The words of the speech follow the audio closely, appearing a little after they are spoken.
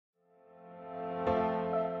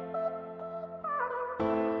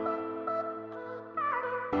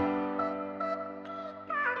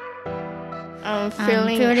I'm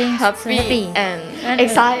feeling happy and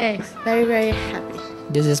excited. Very, very happy.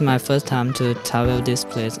 This is my first time to travel this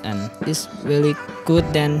place and it's really good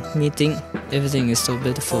than meeting. Everything is so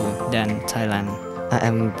beautiful than Thailand. I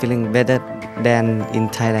am feeling better than in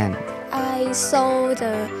Thailand. I saw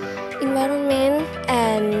the environment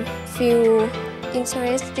and feel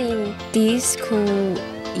interesting. This school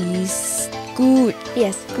is good.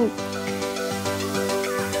 Yes, good.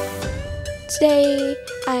 Today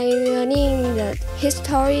I learning the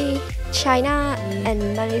history, China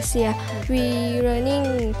and Malaysia. We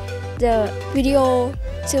learning the video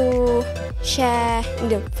to share in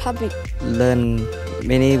the public. Learn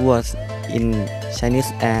many words in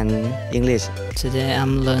Chinese and English. Today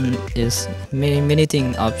I'm learning is many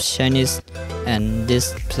things of Chinese and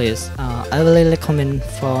this place. I really recommend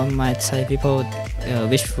for my Thai people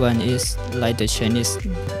which one is like the Chinese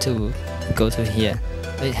to go to here.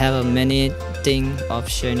 We have many things of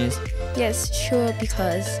Chinese. Yes, sure,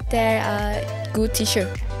 because there are good teachers.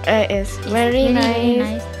 It's very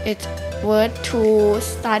nice. It's worth to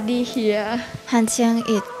study here. Chiang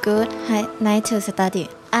is good, nice to study.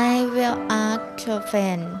 I will ask your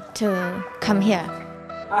friend to come here.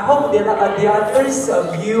 I hope that the others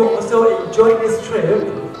of you also enjoyed this trip,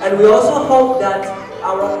 and we also hope that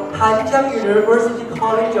our Hatyai University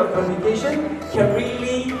College of Communication can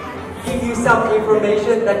really give you some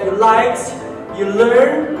information that you liked, you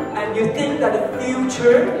learned, and you think that in the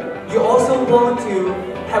future you also want to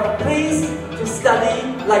have a place to study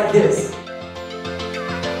like this.